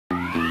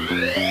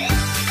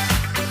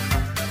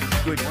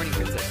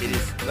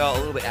well, a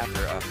little bit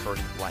after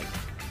first light.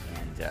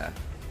 And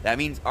that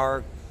means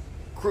our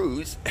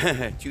cruise,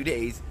 2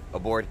 days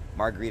aboard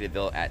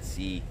Margaritaville at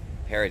Sea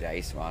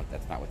Paradise, well,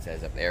 that's not what it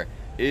says up there,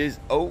 is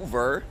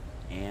over.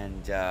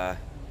 And,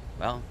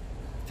 well,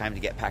 time to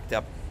get packed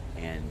up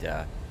and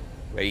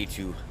ready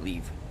to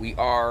leave. We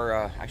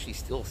are actually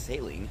still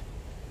sailing.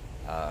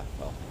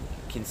 Well,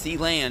 can see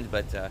land,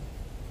 but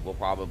we'll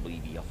probably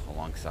be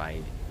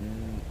alongside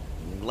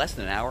less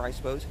than an hour, I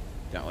suppose.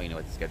 Don't really know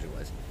what the schedule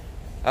was.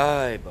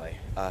 Oh boy.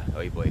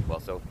 Well,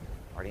 so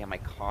already have my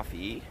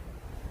coffee,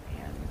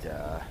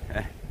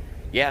 and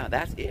yeah,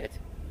 that's it.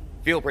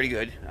 Feel pretty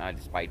good,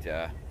 despite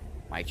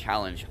my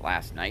challenge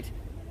last night,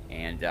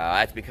 and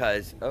that's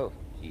because, oh,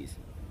 geez,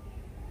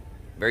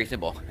 very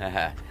simple.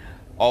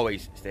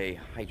 Always stay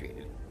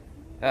hydrated.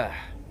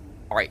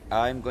 All right,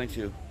 I'm going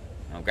to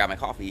grab my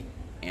coffee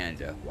and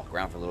walk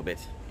around for a little bit,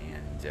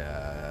 and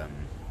I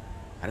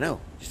don't know,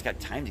 just got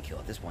time to kill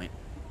at this point.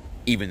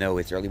 Even though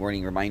it's early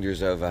morning,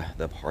 reminders of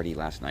the party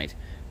last night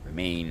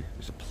remain.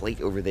 There's a plate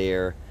over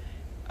there.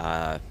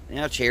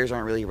 Chairs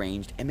aren't really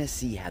arranged.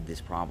 MSC had this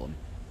problem.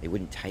 They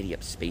wouldn't tidy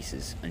up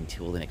spaces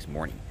until the next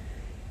morning.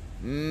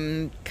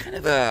 Kind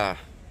of a,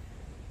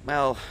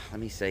 well,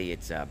 let me say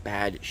it's a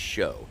bad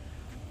show.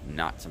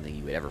 Not something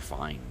you would ever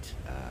find.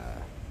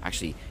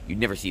 Actually, you'd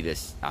never see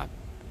this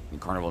in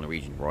Carnival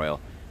Norwegian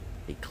Royal.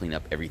 They clean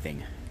up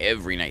everything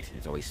every night.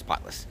 It's always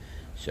spotless.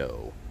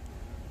 So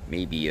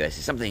maybe this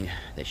is something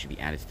that should be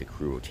added to the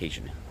crew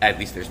rotation. At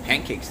least there's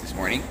pancakes this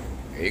morning.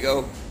 There you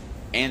go.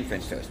 And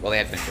French toast. Well, they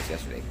had French toast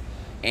yesterday.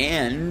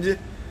 And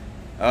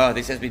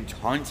this has been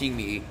taunting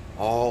me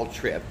all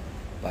trip.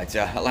 But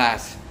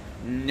alas,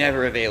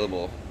 never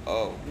available.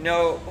 Oh,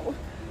 no.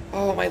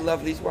 Oh, my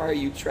lovelies, why are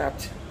you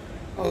trapped?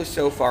 Oh,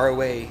 so far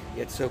away,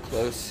 yet so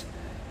close.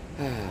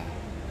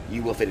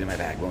 You will fit in my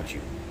bag, won't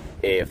you?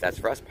 If that's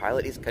for us,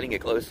 pilot is cutting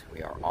it close.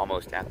 We are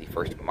almost at the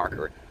first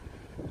marker.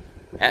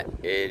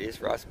 It is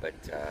for us, but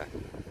I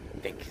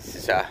think this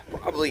is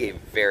probably a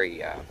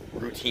very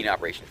routine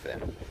operation for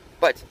them.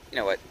 But, you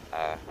know what,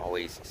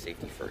 always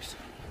safety first.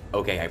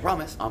 Okay, I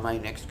promise, on my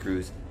next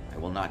cruise, I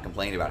will not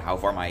complain about how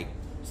far my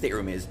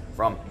stateroom is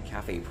from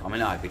Cafe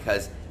Promenade,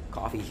 because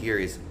coffee here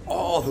is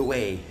all the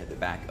way at the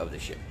back of the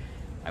ship.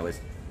 I was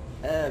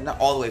not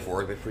all the way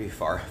forward, but pretty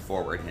far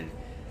forward, and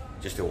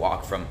just to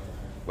walk from,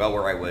 well,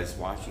 where I was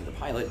watching the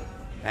pilot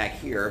back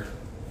here,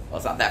 well,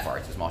 it's not that far,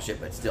 it's a small ship,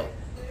 but still.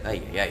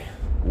 Ay.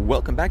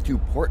 Welcome back to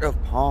Port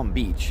of Palm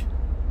Beach.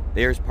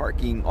 There's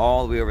parking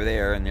all the way over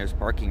there, and there's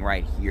parking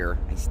right here.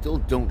 I still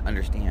don't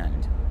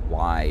understand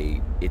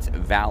why it's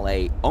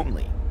valet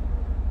only.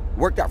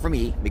 Worked out for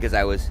me because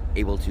I was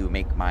able to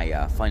make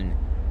my fun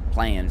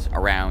plans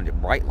around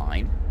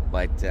Brightline,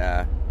 but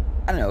I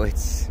don't know,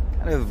 it's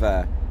kind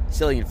of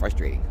silly and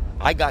frustrating.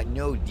 I got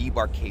no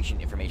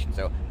debarkation information,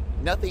 so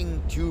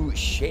nothing to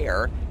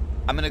share.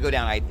 I'm gonna go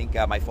down. I think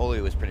my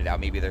folio was printed out.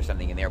 Maybe there's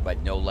something in there,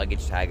 but no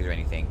luggage tags or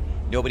anything.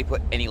 Nobody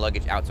put any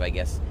luggage out, so I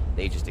guess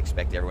they just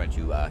expect everyone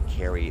to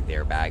carry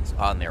their bags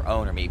on their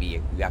own, or maybe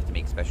you have to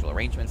make special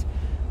arrangements.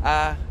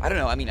 I don't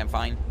know. I mean, I'm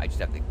fine. I just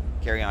have to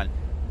carry on,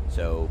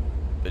 so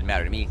it doesn't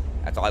matter to me.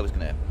 That's all I was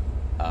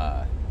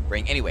gonna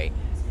bring anyway.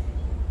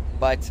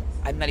 But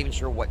I'm not even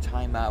sure what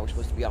time we're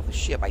supposed to be off the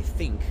ship. I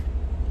think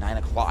 9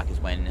 o'clock is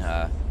when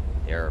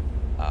they're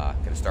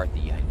gonna start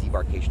the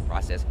debarkation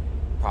process.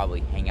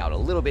 Probably hang out a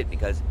little bit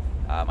because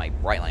my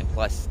Brightline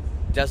Plus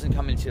doesn't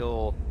come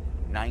until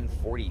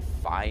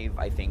 9:45,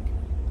 I think.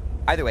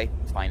 Either way,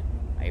 it's fine.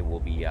 I will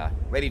be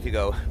ready to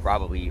go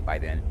probably by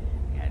then,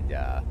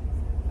 and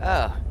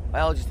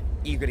well, just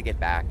eager to get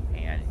back.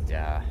 And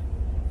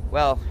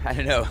well, I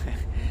don't know.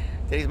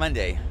 Today's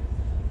Monday.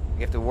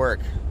 We have to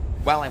work.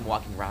 While I'm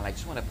walking around, I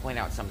just want to point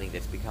out something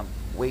that's become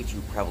way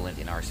too prevalent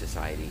in our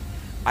society.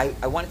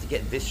 I wanted to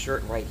get this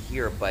shirt right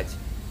here, but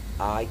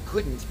I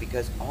couldn't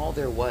because all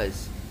there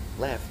was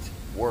left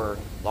were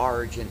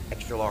large and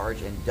extra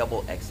large and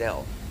double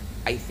XL.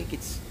 I think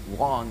it's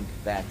wrong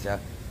that,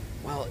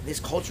 well, this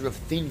culture of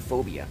thin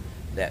phobia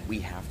that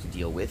we have to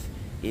deal with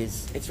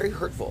it's very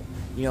hurtful,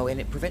 you know, and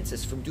it prevents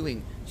us from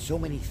doing so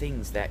many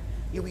things that,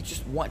 you know, we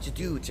just want to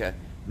do to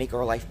make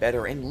our life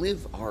better and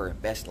live our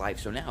best life.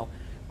 So now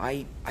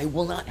I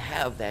will not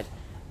have that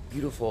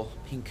beautiful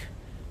pink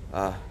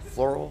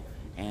floral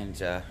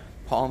and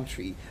palm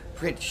tree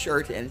print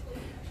shirt, and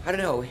I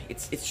don't know,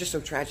 it's just so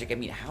tragic. I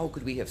mean, how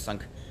could we have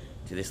sunk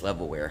to this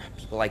level where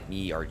people like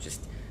me are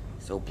just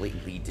so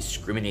blatantly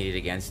discriminated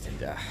against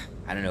and,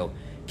 I don't know,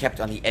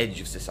 kept on the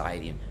edge of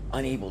society and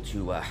unable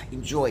to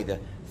enjoy the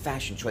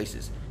fashion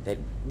choices that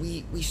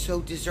we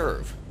so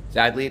deserve?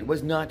 Sadly, it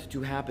was not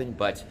to happen,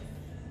 but,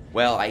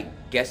 well, I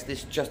guess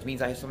this just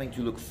means I have something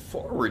to look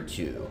forward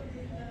to.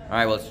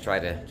 Alright, well, let's try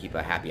to keep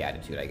a happy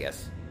attitude, I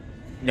guess.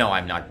 No,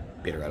 I'm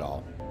not bitter at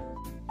all.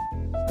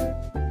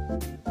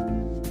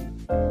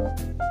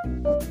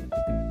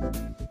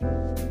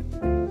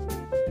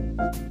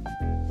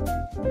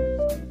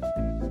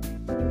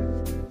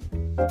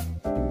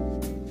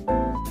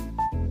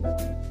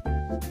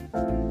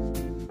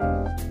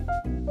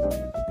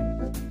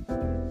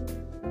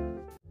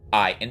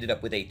 I ended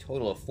up with a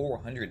total of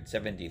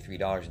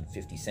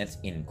 $473.50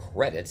 in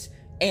credits,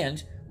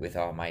 and with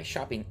all my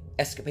shopping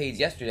escapades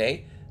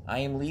yesterday, I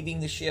am leaving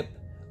the ship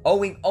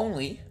owing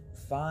only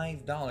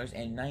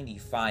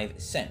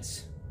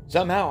 $5.95.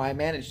 Somehow I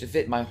managed to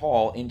fit my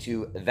haul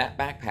into that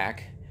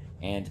backpack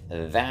and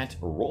that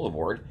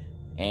rollerboard,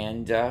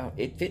 and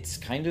it fits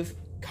kind of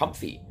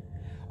comfy.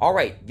 All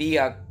right,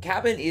 the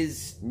cabin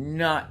is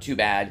not too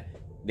bad.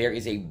 There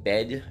is a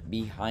bed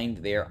behind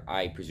there.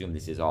 I presume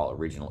this is all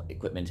original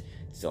equipment.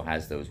 It still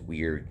has those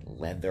weird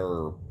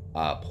leather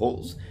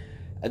pulls.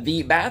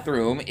 The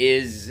bathroom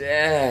is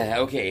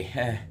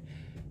okay.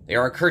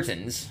 There are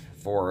curtains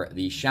for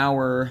the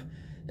shower.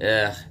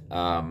 Yeah,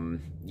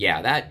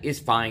 that is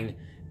fine.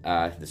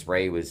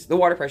 The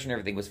water pressure and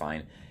everything was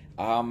fine.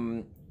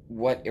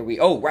 What are we?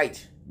 Oh,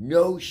 right.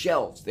 No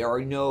shelves. There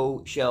are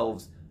no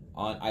shelves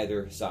on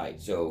either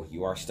side. So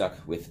you are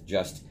stuck with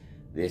just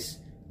this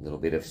little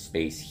bit of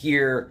space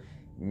here.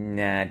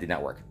 Nah, did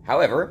not work.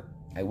 However,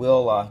 I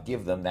will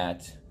give them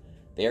that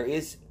there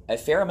is a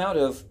fair amount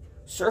of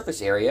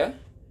surface area.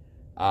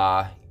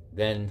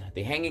 Then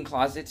the hanging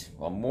closet,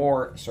 well,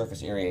 more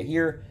surface area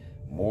here,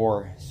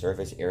 more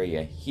surface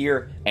area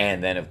here,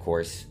 and then, of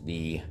course,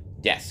 the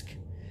desk.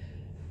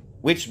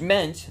 Which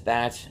meant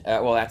that,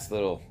 well, that's the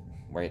little,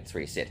 that's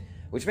where you sit.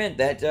 Which meant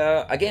that,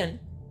 again,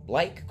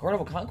 like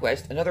Carnival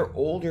Conquest, another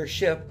older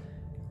ship,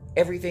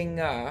 everything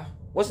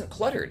wasn't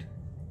cluttered.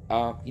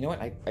 You know what?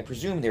 I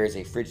presume there is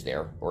a fridge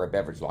there, or a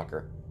beverage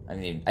locker. I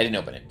didn't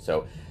open it,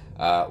 so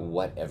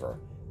whatever.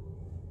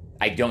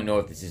 I don't know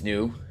if this is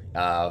new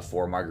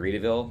for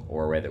Margaritaville,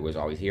 or whether it was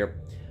always here.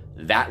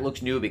 That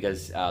looks new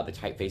because the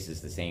typeface is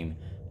the same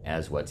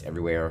as what's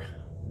everywhere.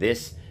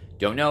 This,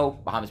 don't know.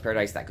 Bahamas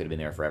Paradise, that could have been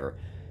there forever.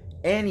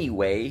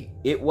 Anyway,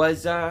 it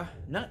was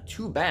not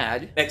too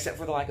bad, except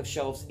for the lack of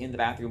shelves in the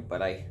bathroom,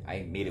 but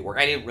I made it work.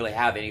 I didn't really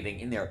have anything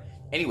in there.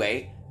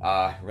 Anyway,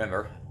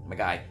 remember, I'm a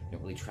guy, I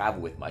don't really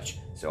travel with much,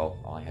 so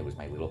all I had was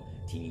my little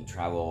teeny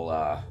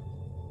travel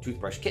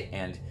toothbrush kit,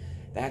 and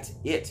that's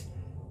it.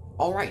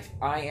 All right,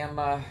 I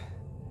am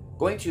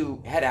going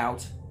to head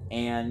out,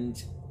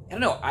 and I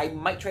don't know, I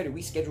might try to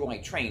reschedule my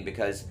train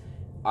because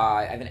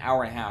I have an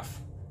hour and a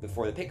half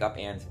before the pickup,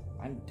 and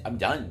I'm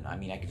done. I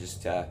mean, I could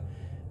just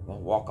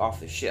walk off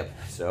the ship.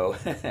 So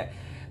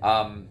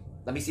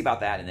let me see about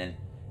that, and then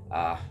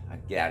I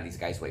get out of these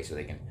guys' way so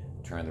they can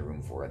turn the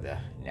room for the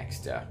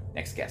next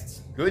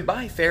guests.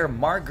 Goodbye, fair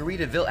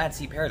Margaritaville at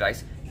Sea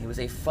Paradise. It was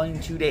a fun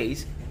 2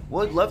 days.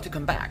 Would love to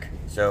come back,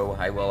 so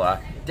I will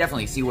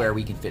definitely see where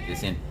we can fit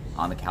this in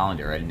on the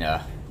calendar and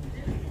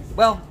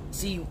well,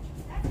 see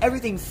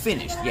everything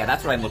finished. Yeah,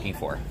 that's what I'm looking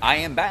for. I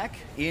am back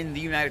in the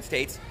United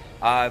States.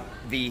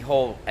 The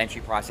whole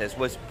entry process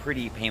was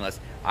pretty painless.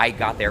 I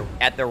got there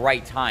at the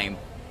right time.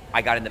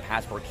 I got in the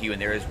passport queue,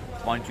 and there is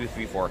 1, 2,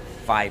 3, 4,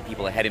 5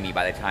 people ahead of me.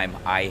 By the time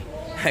I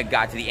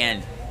got to the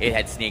end, it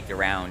had snaked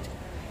around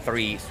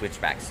 3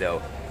 switchbacks,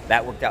 so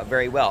that worked out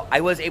very well.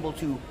 I was able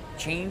to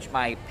change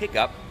my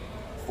pickup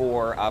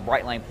for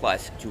Brightline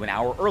Plus to an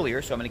hour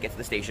earlier, so I'm going to get to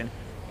the station,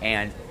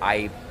 and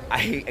I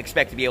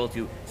expect to be able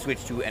to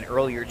switch to an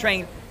earlier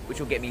train, which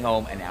will get me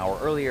home an hour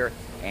earlier,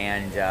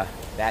 and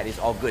that is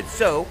all good.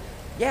 So,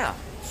 yeah,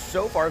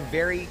 so far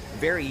very,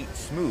 very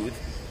smooth.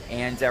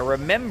 And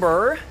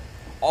remember,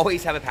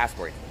 always have a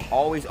passport.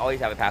 Always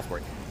have a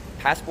passport.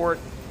 Passport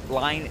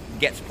line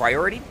gets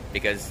priority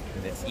because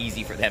it's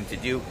easy for them to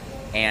do.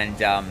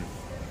 And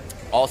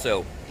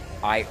also,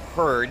 I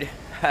heard,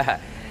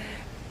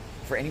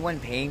 for anyone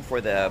paying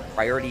for the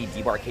priority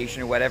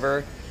debarkation or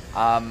whatever,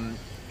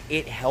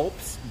 it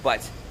helps,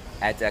 but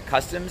at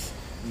customs,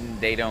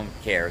 they don't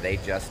care. They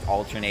just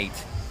alternate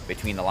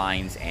between the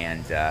lines,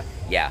 and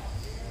yeah,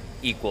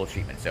 equal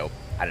treatment. So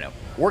I don't know,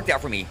 worked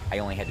out for me. I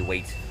only had to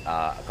wait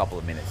a couple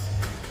of minutes.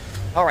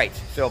 All right,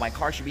 so my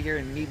car should be here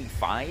in maybe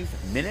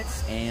 5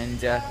 minutes, and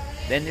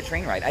then the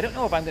train ride. I don't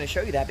know if I'm going to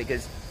show you that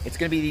because it's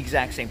going to be the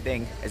exact same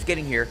thing as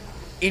getting here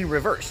in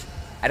reverse.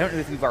 I don't know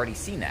if you've already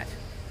seen that,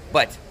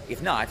 but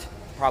if not,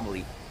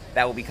 probably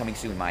that will be coming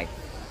soon. My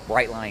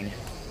Brightline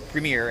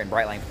Premier and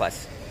Brightline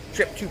Plus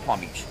trip to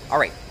Palm Beach. All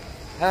right,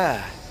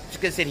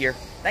 just gonna sit here.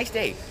 Nice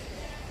day.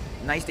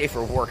 Nice day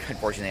for work,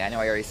 unfortunately. I know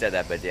I already said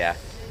that, but yeah,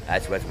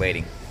 that's what's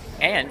waiting.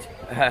 And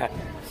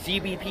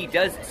CBP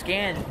does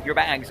scan your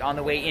bags on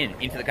the way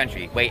into the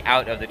country, way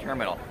out of the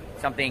terminal.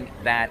 Something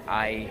that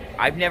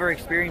I've never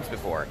experienced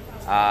before.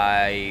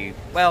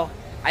 Well,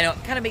 I know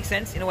it kind of makes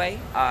sense in a way.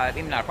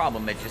 Maybe not a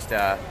problem. It's just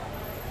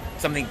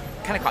something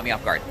kind of caught me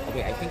off guard.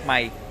 Okay, I think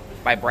my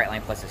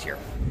Brightline Plus is here.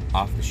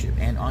 Off the ship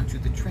and onto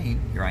the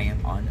train. Here I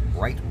am on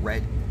Bright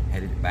Red,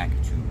 headed back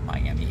to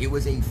Miami. It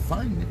was a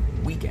fun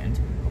weekend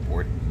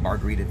aboard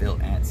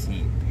Margaritaville at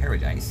Sea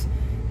Paradise.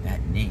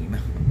 That name,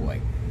 oh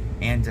boy.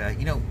 And,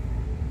 you know,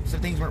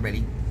 some things weren't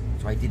ready,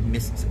 so I did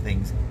miss some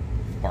things.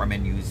 Bar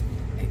menus,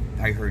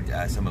 I heard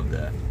some of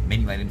the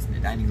menu items in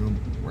the dining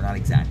room were not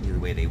exactly the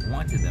way they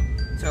wanted them,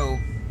 so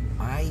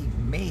I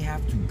may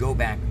have to go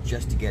back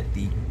just to get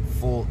the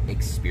full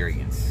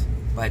experience.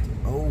 But,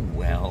 oh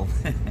well,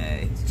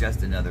 it's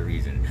just another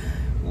reason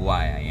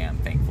why I am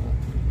thankful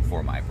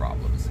for my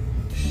problems.